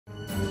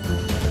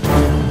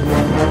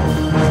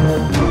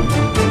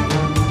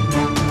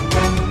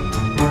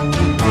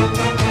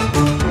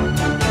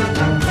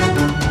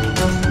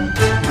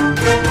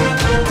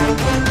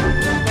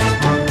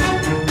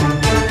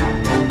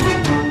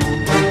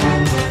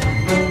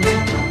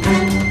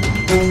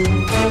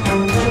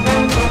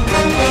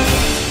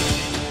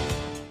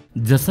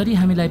जसरी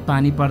हामीलाई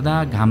पानी पर्दा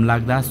घाम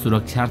लाग्दा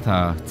सुरक्षार्थ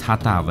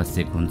छाता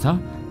आवश्यक हुन्छ,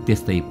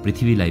 त्यस्तै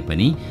पृथ्वीलाई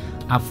पनि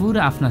आफू र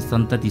आफ्ना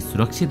सन्तति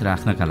सुरक्षित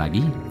राख्नका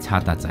लागि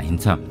छाता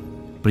चाहिन्छ।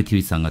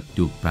 पृथ्वीसँग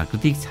त्यो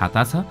प्राकृतिक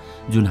छाता छ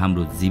जुन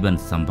हाम्रो जीवन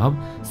सम्भव,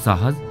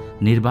 सहज,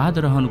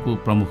 निर्बाध रहनुको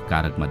प्रमुख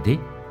कारक मध्ये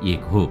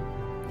एक हो।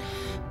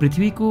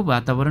 पृथ्वीको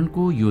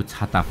वातावरणको यो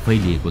छाता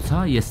फैलिएको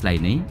छ, यसलाई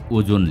नै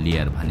ओजोन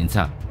लेयर भनिन्छ।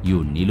 यो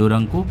नीलो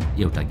रङको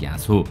एउटा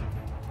ग्यास हो।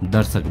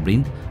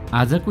 दर्शकवृन्द,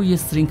 आजको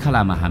यस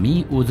श्रृङ्खलामा हामी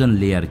ओजोन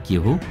लेयर के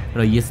हो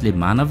र यसले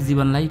मानव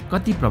जीवनलाई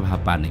कति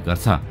प्रभाव पार्ने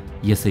गर्छ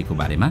यसैको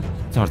बारेमा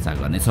चर्चा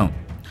गर्नेछौँ।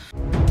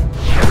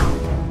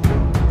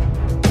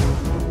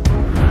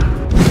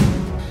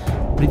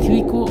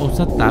 पृथ्वीको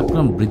औसत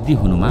तापक्रम वृद्धि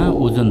हुनुमा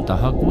ओजोन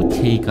तहको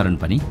क्षयीकरण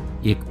पनि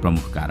एक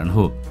प्रमुख कारण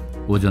हो।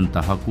 ओजोन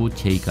तहको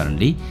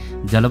क्षयीकरणले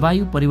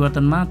जलवायु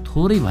परिवर्तनमा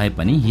थोरै भए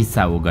पनि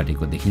हिस्सा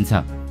ओगटेको देखिन्छ।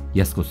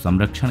 यसको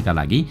संरक्षणका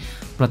लागि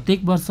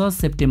प्रत्येक वर्ष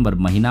सेप्टेम्बर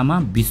महिनामा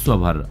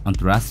विश्वभर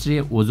अन्तर्राष्ट्रिय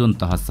ओजोन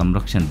तह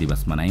संरक्षण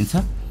दिवस मनाइन्छ।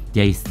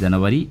 23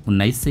 जनवरी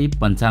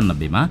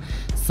 1995 मा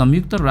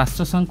संयुक्त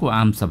राष्ट्रसङ्घको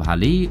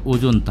आमसभाले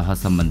ओजोन तह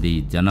सम्बन्धी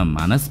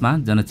जनमानसमा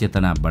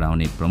जनचेतना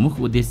बढाउने प्रमुख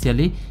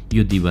उद्देश्यले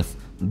यो दिवस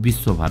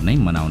विश्वभर नै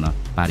मनाउन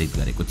पारित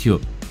गरेको थियो।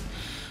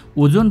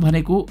 ओजोन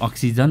भनेको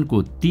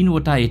अक्सिजनको 3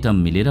 वटा एटम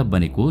मिलेर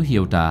बनेको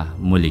एउटा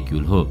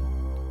मोलेक्युल हो।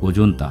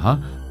 ओजोन तह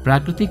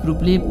प्राकृतिक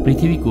रूपले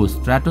पृथ्वीको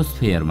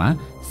स्ट्राटोस्फेयरमा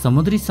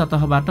समुद्री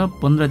सतहबाट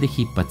 15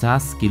 देखि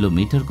 50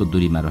 किलोमिटरको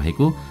दूरीमा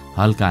रहेको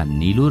हल्का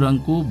नीलो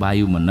रङको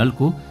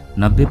वायुमण्डलको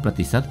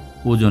 90%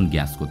 ओजोन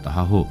ग्यासको तह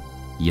हो।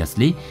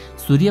 यसले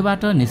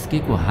सूर्यबाट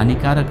निस्केको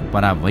हानिकारक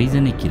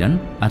परावैजनिक किरण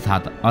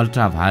अर्थात्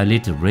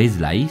अल्ट्राभायोलेट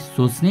रेजलाई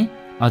सोच्ने,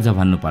 अझ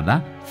भन्नुपर्दा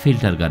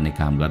फिल्टर गर्ने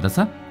काम गर्दछ,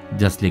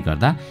 जसले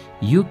गर्दा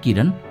यो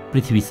किरण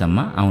पृथ्वीसम्म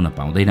आउन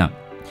पाउँदैन।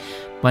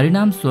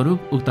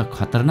 परिणामस्वरूप उक्त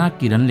खतरनाक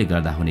किरणले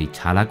गर्दा हुने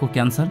छालाको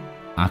क्यान्सर,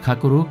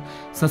 आँखाको रोग,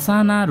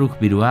 ससाना रुख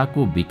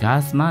बिरुवाको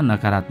विकासमा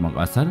नकारात्मक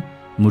असर,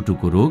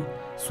 मुटुको रोग,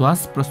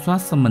 श्वास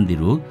प्रश्वास सम्बन्धी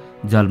रोग,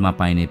 जलमा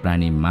पाइने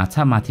प्राणी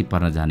माछामाथि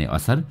पर्न जाने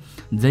असर,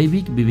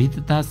 जैविक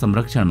विविधता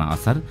संरक्षणमा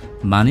असर,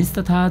 मानिस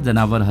तथा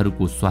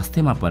जनावरहरूको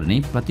स्वास्थ्यमा पर्ने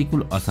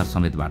प्रतिकूल असर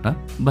समेतबाट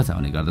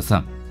बचाउने गर्दछ।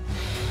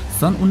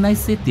 सन्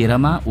 1913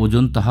 मा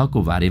ओजोन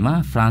तहको बारेमा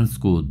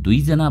फ्रान्सको 2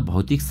 जना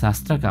भौतिक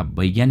शास्त्रका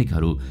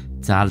वैज्ञानिकहरू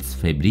चार्ल्स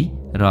फेब्री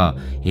र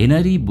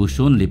हेनरी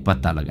बुइसोनले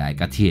पत्ता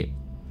लगाएका थिए।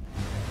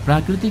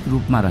 प्राकृतिक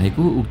रूपमा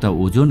रहेको उक्त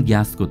ओजोन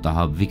ग्यासको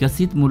तह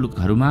विकसित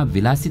मुलुकहरूमा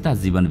विलासिता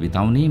जीवन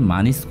बिताउने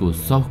मानिसको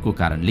सौखको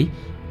कारणले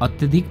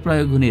अत्यधिक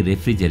प्रयोग हुने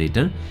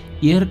रेफ्रिजरेटर,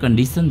 एयर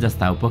कन्डिसन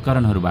जस्ता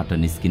उपकरणहरूबाट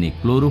निस्किने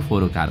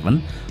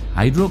क्लोरोफ्लोरोकार्बन,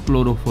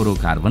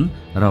 हाइड्रोक्लोरोफ्लोरोकार्बन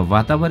र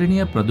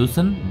वातावरणीय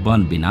प्रदूषण,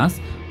 वन विनाश,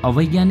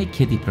 अवैज्ञानिक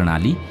खेती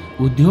प्रणाली,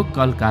 उद्योग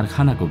कल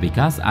कारखानाको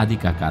विकास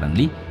आदिका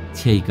कारणले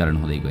क्षयीकरण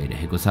हुँदै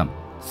गइरहेको छ।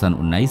 सन्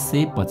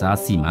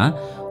 1985 मा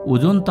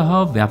ओजोन तह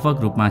व्यापक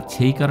रूपमा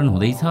क्षयीकरण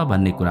हुँदैछ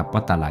भन्ने कुरा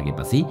पत्ता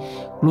लागेपछि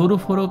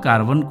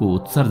क्लोरोफ्लोरोकार्बनको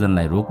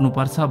उत्सर्जनलाई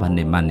रोक्नुपर्छ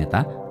भन्ने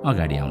मान्यता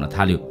अगाडि आउन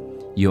थाल्यो।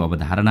 यो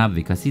अवधारणा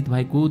विकसित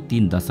भएको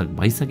 3 दशक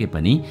भइसके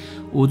पनि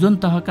ओजोन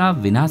तहका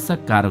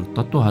विनाशक कारक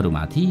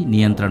तत्त्वहरूमाथि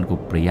नियन्त्रणको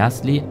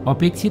प्रयासले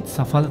अपेक्षित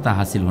सफलता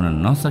हासिल हुन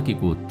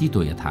नसकेको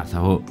तितो यथार्थ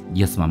हो।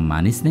 यसमा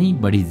मानिस नै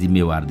बढी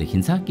जिम्मेवार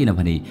देखिन्छ,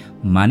 किनभने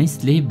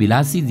मानिसले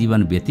विलासी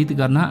जीवन व्यतीत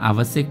गर्न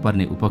आवश्यक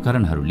पर्ने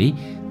उपकरणहरूले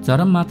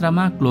चरम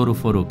मात्रामा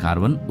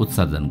क्लोरोफ्लोरोकार्बन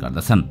उत्सर्जन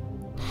गर्दछन्।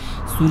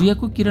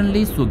 सूर्यको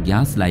किरणले सो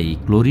ग्यासलाई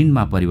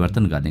क्लोरिनमा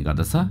परिवर्तन गर्ने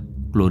गर्दछ।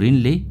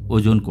 क्लोरिनले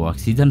ओजोनको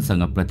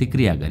अक्सिजनसँग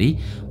प्रतिक्रिया गरी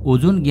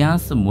ओजोन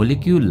ग्यास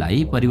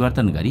मोलेक्युललाई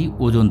परिवर्तन गरी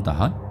ओजोन तह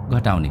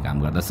घटाउने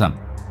काम गर्दछ।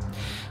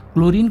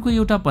 क्लोरिनको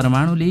एउटा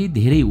परमाणुले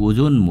धेरै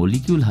ओजोन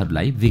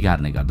मोलिक्युलहरूलाई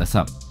बिगार्ने गर्दछ।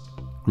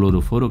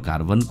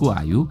 क्लोरोफ्लोरोकार्बनको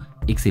आयु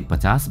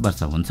 150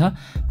 वर्ष हुन्छ।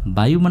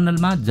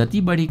 वायुमण्डलमा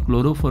जति बढी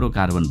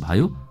क्लोरोफ्लोरोकार्बन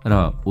भयो र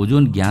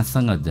ओजोन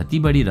ग्याससँग जति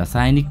बढी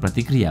रासायनिक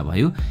प्रतिक्रिया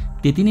भयो,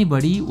 त्यति नै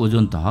बढी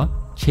ओजोन तह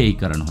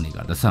क्षयीकरण हुने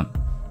गर्दछ।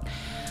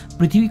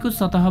 पृथ्वीको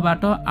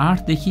सतहबाट 8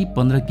 देखि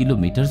 15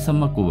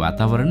 किलोमिटरसम्मको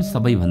वातावरण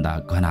सबैभन्दा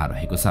घना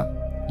रहेको छ।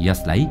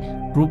 यसलाई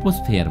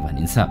ट्रोपोस्फेयर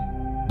भनिन्छ।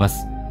 बस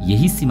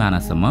यही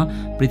सिमानासम्म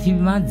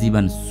पृथ्वीमा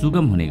जीवन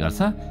सुगम हुने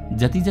गर्छ।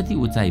 जति जति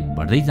उचाइ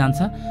बढ्दै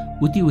जान्छ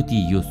उति उति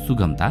यो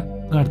सुगमता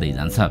घट्दै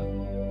जान्छ।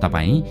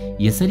 तपाईँ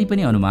यसरी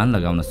पनि अनुमान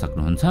लगाउन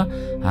सक्नुहुन्छ,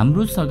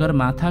 हाम्रो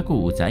सगरमाथाको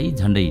उचाइ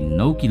झन्डै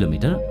 9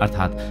 किलोमिटर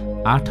अर्थात्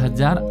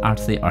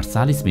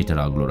 8848 मिटर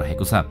अग्लो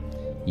रहेको छ।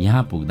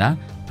 यहाँ पुग्दा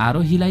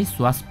आरोहीलाई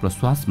श्वास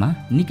प्रश्वासमा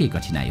निकै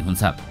कठिनाइ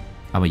हुन्छ।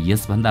 अब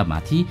यसभन्दा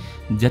माथि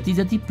जति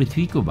जति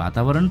पृथ्वीको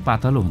वातावरण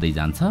पातलो हुँदै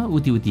जान्छ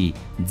उति उति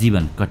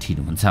जीवन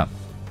कठिन हुन्छ।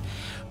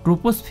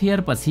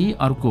 ट्रोपोस्फियर पछि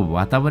अर्को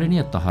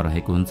वातावरणीय तह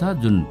रहेको हुन्छ,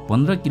 जुन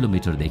 15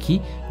 किलोमिटरदेखि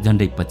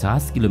झन्डै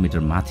 50 किलोमिटर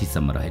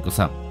माथिसम्म रहेको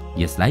छ।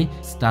 यसलाई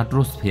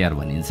स्ट्राटोस्फियर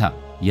भनिन्छ।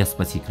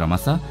 यसपछि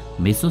क्रमशः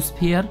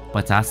मेसोस्फियर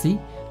 85,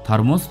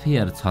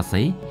 थर्मोस्फियर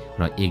 600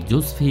 र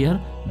एक्जोस्फियर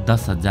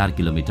 10,000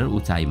 किलोमिटर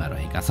उचाइमा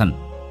रहेका छन्।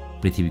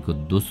 पृथ्वीको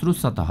दोस्रो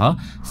सतह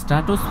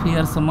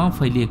स्ट्राटोस्फियरसम्म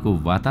फैलिएको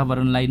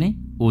वातावरणलाई नै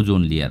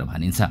ओजोन लेयर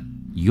भनिन्छ।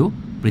 यो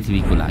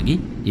पृथ्वीको लागि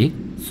एक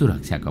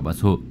सुरक्षा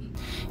कवच हो।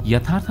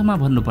 यथार्थमा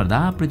भन्नुपर्दा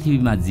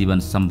पृथ्वीमा जीवन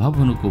सम्भव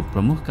हुनुको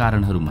प्रमुख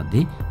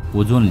कारणहरूमध्ये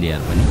ओजोन लेयर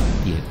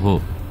पनि एक हो।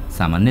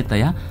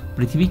 सामान्यतया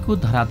पृथ्वीको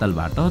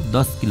धरातलबाट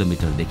 10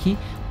 किलोमिटरदेखि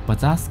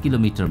 50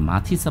 किलोमिटर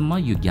माथिसम्म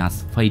यो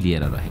ग्यास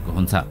फैलिएर रहेको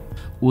हुन्छ।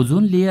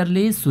 ओजोन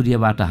लेयरले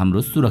सूर्यबाट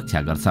हाम्रो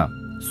सुरक्षा गर्छ।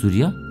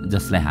 सूर्य,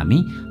 जसलाई हामी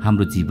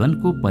हाम्रो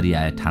जीवनको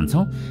पर्याय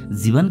ठान्छौँ,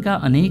 जीवनका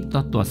अनेक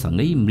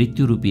तत्त्वसँगै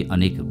मृत्युरूपी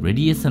अनेक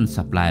रेडिएसन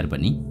सप्लायर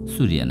पनि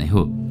सूर्य नै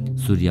हो।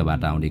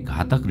 सूर्यबाट आउने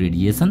घातक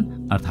रेडिएसन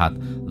अर्थात्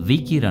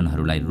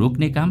विकिरणहरूलाई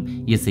रोक्ने काम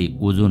यसै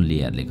ओजोन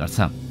लेयरले गर्छ।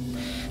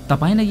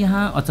 तपाईलाई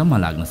यहाँ अचम्म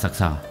लाग्न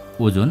सक्छ,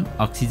 ओजोन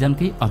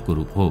अक्सिजनकै अर्को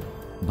रूप हो,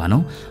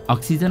 भनौँ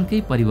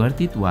अक्सिजनकै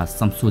परिवर्तित वा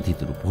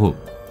संशोधित रूप हो।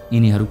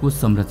 यिनीहरूको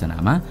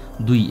संरचनामा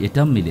 2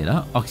 एटम मिलेर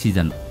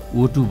अक्सिजन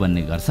O2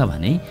 बन्ने गर्छ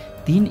भने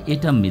 3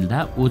 एटम मिल्दा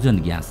ओजोन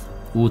ग्यास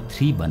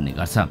O3 बन्ने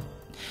गर्छ।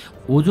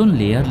 ओजोन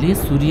लेयरले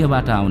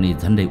सूर्यबाट आउने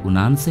झन्डै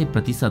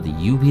 99%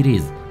 युभी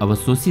रेज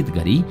अवशोषित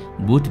गरी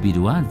बोट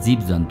बिरुवा, जीव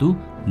जन्तु,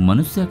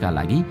 मनुष्यका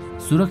लागि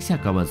सुरक्षा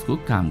कवचको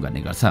काम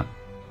गर्ने गर्छ।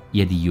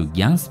 यदि यो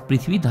ग्यास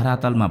पृथ्वी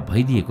धरातलमा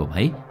भइदिएको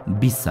भए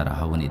 20 सरह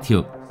हुने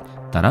थियो,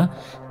 तर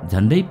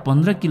झन्डै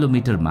 15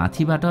 किलोमिटर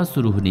माथिबाट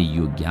सुरु हुने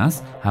यो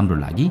ग्यास हाम्रो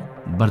लागि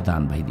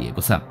वरदान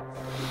भइदिएको छ।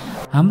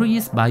 हाम्रो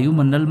यस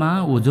वायुमण्डलमा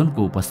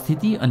ओजोनको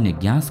उपस्थिति अन्य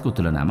ग्यासको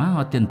तुलनामा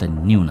अत्यन्त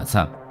न्यून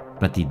छ।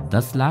 प्रति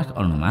 10 लाख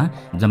अणुमा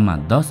जम्मा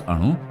 10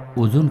 अणु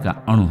ओजोनका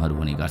अणुहरू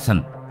हुने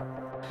गर्छन्।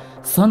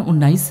 सन्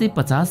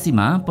 1985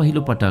 मा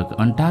पहिलो पटक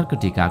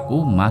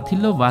अन्टार्कटिकाको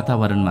माथिल्लो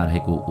वातावरणमा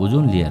रहेको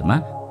ओजोन लेयरमा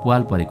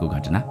प्वाल परेको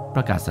घटना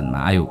प्रकाशनमा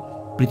आयो।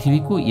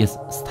 पृथ्वीको यस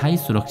स्थायी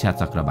सुरक्षा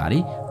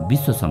चक्रबारे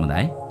विश्व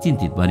समुदाय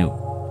चिन्तित बन्यो।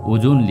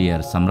 ओजोन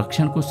लेयर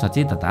संरक्षणको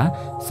सचेतता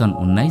सन्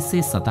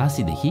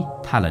 1987 देखि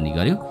थालनी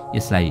गर्यो।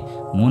 यसलाई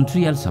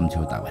मोन्ट्रियल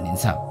सम्झौता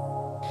भनिन्छ।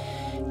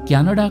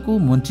 क्यानाडाको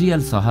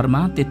मोन्ट्रियल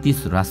शहरमा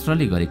 33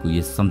 राष्ट्रले गरेको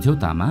यस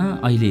सम्झौतामा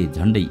अहिले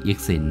झन्डै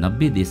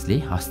 190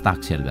 देशले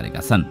हस्ताक्षर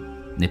गरेका छन्।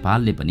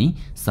 नेपालले पनि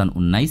सन्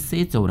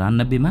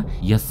 1994 मा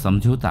यस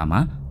सम्झौतामा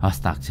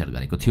हस्ताक्षर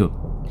गरेको थियो।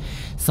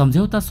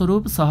 सम्झौता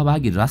स्वरूप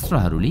सहभागी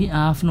राष्ट्रहरूले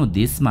आफ्नो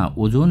देशमा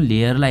ओजोन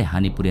लेयरलाई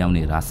हानि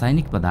पुर्याउने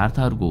रासायनिक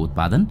पदार्थहरूको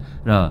उत्पादन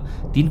र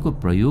तिनको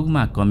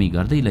प्रयोगमा कमी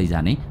गर्दै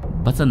लैजाने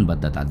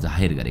वचनबद्धता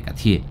जाहेर गरेका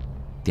थिए।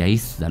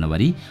 23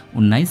 जनवरी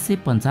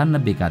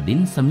 1995 का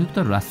दिन संयुक्त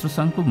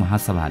राष्ट्रसङ्घको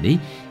महासभाले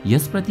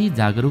यसप्रति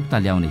जागरुकता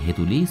ल्याउने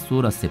हेतुले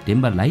 16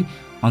 सेप्टेम्बरलाई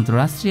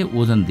अन्तर्राष्ट्रिय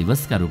ओजोन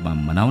दिवसका रूपमा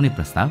मनाउने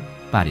प्रस्ताव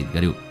पारित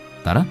गर्यो।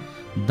 तर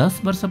 10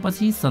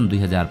 वर्षपछि सन्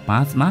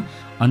 2005 मा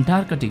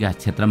अन्टार्कटिका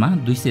क्षेत्रमा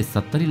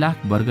 270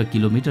 लाख वर्ग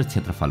किलोमिटर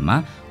क्षेत्रफलमा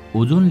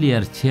ओजोन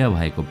लेयर क्षय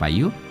भएको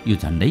पाइयो। यो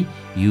झन्डै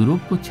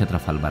युरोपको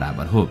क्षेत्रफल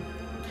बराबर हो।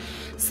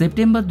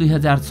 सेप्टेम्बर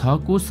 2006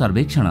 को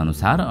सर्वेक्षण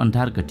अनुसार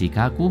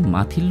अन्टार्कटिकाको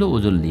माथिल्लो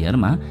ओजोन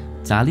लेयरमा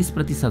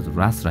 40%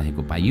 ह्रास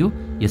रहेको पाइयो।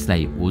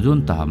 यसलाई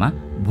ओजोन तहमा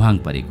भुवाङ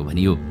परेको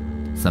भनियो।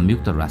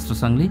 संयुक्त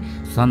राष्ट्रसङ्घले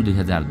सन्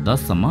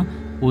 2010 सम्म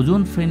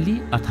ओजोन फ्रेन्डली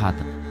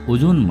अर्थात्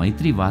ओजोन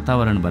मैत्री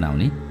वातावरण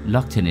बनाउने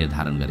लक्ष्य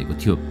निर्धारण गरेको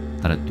थियो,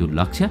 तर त्यो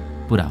लक्ष्य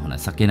पूरा हुन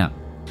सकेन।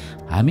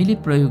 हामीले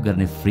प्रयोग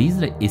गर्ने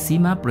फ्रिज र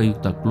एसीमा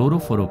प्रयुक्त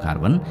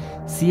क्लोरोफ्लोरोकार्बन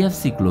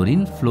CFC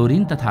क्लोरिन,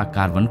 फ्लोरिन तथा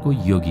कार्बनको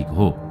यौगिक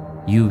हो।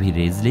 युभी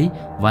रेजले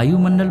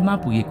वायुमण्डलमा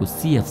पुगेको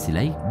CFC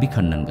लाई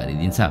विखण्डन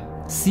गरिदिन्छ।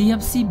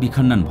 CFC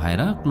विखण्डन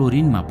भएर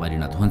क्लोरिनमा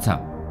परिणत हुन्छ।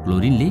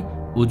 क्लोरिनले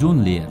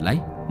ओजोन लेयरलाई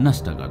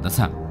नष्ट गर्दछ।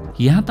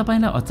 यहाँ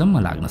तपाईलाई अचम्म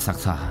लाग्न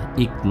सक्छ,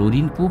 एक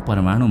क्लोरिनको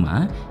परमाणुमा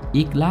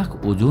 1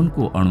 लाख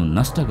ओजोनको अणु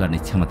नष्ट गर्ने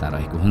क्षमता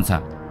रहेको हुन्छ।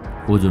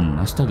 ओजोन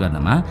नष्ट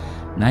गर्नमा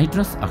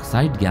नाइट्रस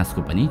अक्साइड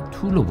ग्यासको पनि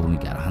ठूलो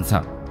भूमिका रहन्छ।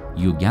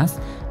 यो ग्यास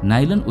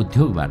नाइलन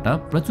उद्योगबाट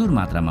प्रचुर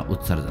मात्रामा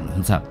उत्सर्जन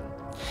हुन्छ।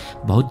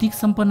 भौतिक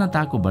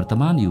सम्पन्नताको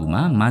वर्तमान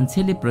युगमा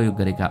मान्छेले प्रयोग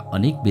गरेका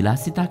अनेक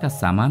विलासिताका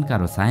सामानका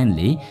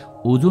रसायनले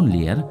ओजोन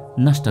लेयर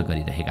नष्ट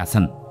गरिरहेका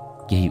छन्।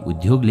 केही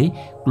उद्योगले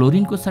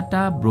क्लोरिनको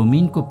सट्टा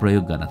ब्रोमिनको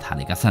प्रयोग गर्न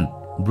थालेका छन्।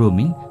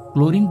 ब्रोमिन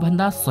क्लोरिन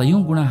भन्दा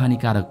 100 गुणा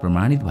हानिकारक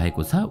प्रमाणित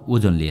भएको छ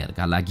ओजोन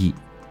लेयरका लागि।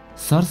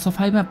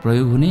 सरसफाइमा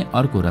प्रयोग हुने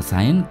अर्को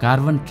रसायन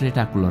कार्बन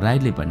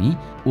टेट्राक्लोराइडले पनि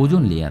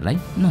ओजोन लेयरलाई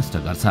नष्ट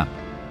गर्छ।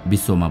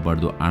 विश्वमा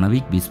बढ्दो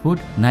आणविक विस्फोट,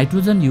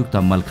 नाइट्रोजन युक्त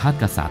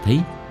मलखातका साथै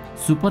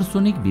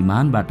सुपरसोनिक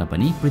विमानबाट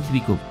पनि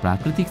पृथ्वीको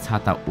प्राकृतिक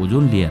छाता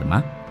ओजोन लेयरमा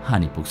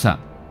हानि पुग्छ।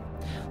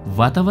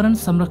 वातावरण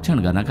संरक्षण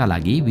गर्नका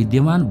लागि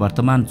विद्यमान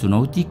वर्तमान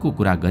चुनौतीको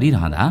कुरा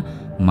गरिरहँदा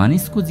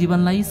मानिसको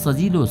जीवनलाई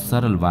सजिलो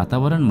सरल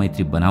वातावरण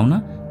मैत्री बनाउन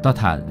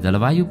तथा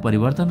जलवायु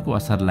परिवर्तनको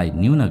असरलाई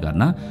न्यून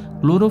गर्न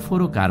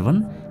क्लोरोफ्लोरोकार्बन,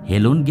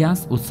 हेलोन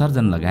ग्यास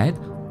उत्सर्जन लगायत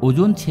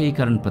ओजोन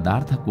क्षयीकरण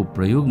पदार्थको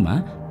प्रयोगमा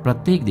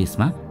प्रत्येक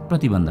देशमा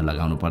प्रतिबन्ध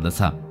लगाउनु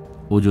पर्दछ।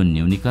 ओजोन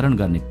न्यूनीकरण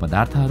गर्ने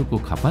पदार्थहरूको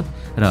खपत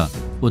र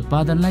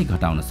उत्पादनलाई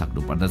घटाउन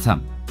सक्नु पर्दछ।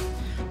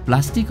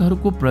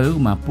 प्लास्टिकहरूको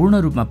प्रयोगमा पूर्ण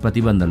रूपमा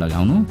प्रतिबन्ध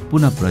लगाउनु,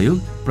 पुनः प्रयोग,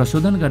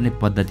 प्रशोधन गर्ने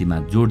पद्धतिमा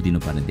जोड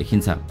दिनुपर्ने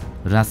देखिन्छ।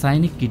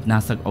 रासायनिक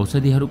कीटनाशक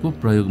औषधिहरूको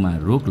प्रयोगमा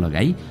रोक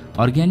लगाई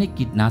अर्ग्यानिक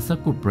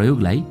कीटनाशकको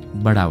प्रयोगलाई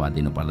बढावा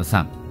दिनुपर्दछ।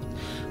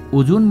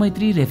 ओजोन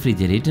मैत्री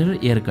रेफ्रिजरेटर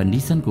एयर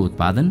कन्डिसनको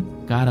उत्पादन,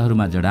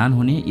 कारहरूमा जडान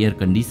हुने एयर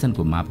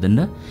कन्डिसनको मापदण्ड,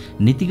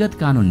 नीतिगत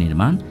कानुन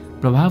निर्माण,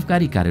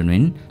 प्रभावकारी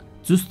कार्यान्वयन,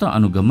 चुस्त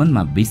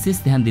अनुगमनमा विशेष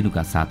ध्यान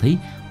दिनुका साथै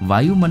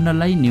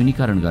वायुमण्डललाई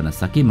न्यूनीकरण गर्न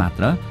सके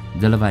मात्र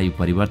जलवायु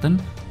परिवर्तन,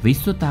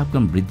 विश्व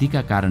तापक्रम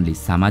वृद्धिका कारणले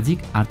सामाजिक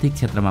आर्थिक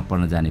क्षेत्रमा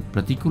पर्न जाने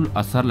प्रतिकूल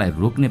असरलाई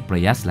रोक्ने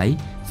प्रयासलाई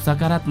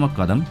सकारात्मक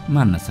कदम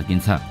मान्न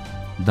सकिन्छ।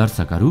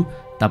 दर्शकहरू,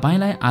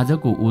 तपाईलाई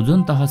आजको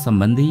ओजोन तह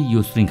सम्बन्धी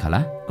यो श्रृङ्खला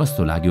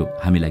कस्तो लाग्यो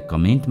हामीलाई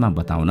कमेन्टमा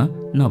बताउन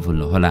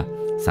नभुल्नुहोला।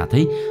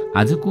 साथै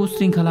आजको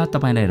श्रृङ्खला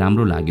तपाईलाई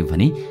राम्रो लाग्यो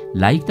भने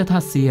लाइक तथा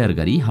शेयर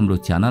गरी हाम्रो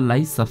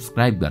च्यानललाई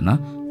सब्स्क्राइब गर्न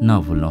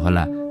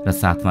नभुल्नुहोला र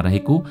साथमा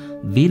रहेको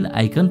बेल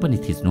आइकन पनि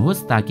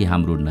थिच्नुहोस् ताकि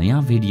हाम्रो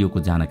नयाँ भिडियोको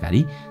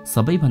जानकारी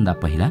सबैभन्दा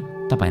पहिला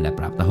तपाईलाई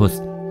प्राप्त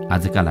होस्।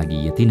 आजका लागि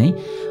यति नै।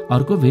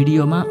 अर्को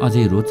भिडियोमा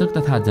अझै रोचक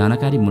तथा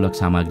जानकारीमूलक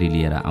सामग्री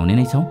लिएर आउने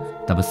नै छौँ।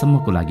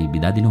 तबसम्मको लागि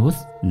बिदा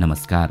दिनुहोस्।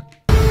 नमस्कार।